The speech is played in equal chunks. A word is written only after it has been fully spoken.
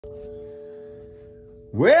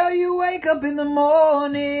Well, you wake up in the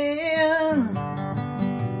morning,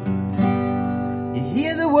 you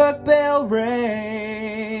hear the work bell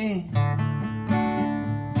ring,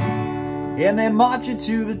 and they march you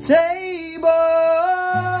to the table.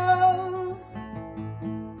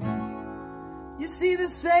 You see the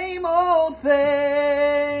same old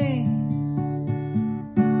thing,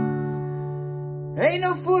 ain't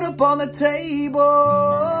no food up on the table,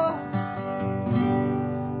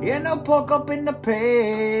 ain't no pork up in the pan.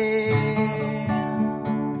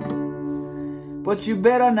 But you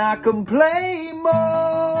better not complain,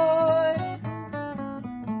 boy.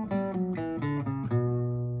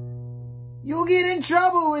 You'll get in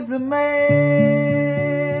trouble with the man.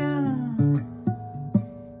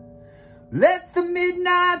 Let the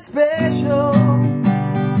midnight special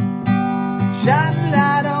shine a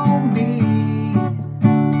light on me.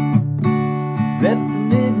 Let the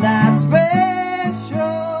midnight special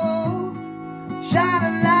shine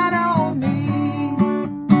a light on me.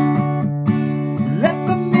 Let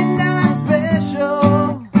the midnight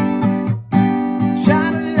special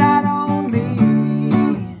shine a light on me.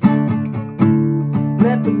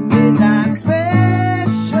 Let the midnight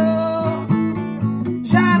special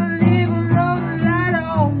shine a living load of light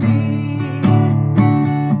on me.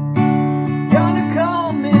 Gonna call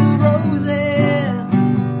Miss Rosie.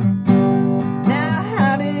 Now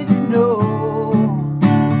how did you know?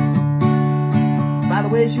 By the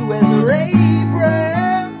way she wears her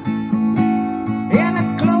apron and the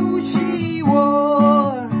clothes she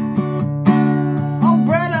wore,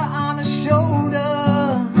 umbrella on her shoulder,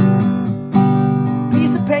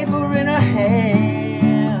 piece of paper in her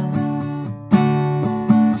hand.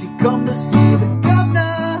 She come to see the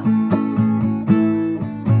governor,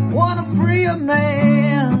 wanna free a man.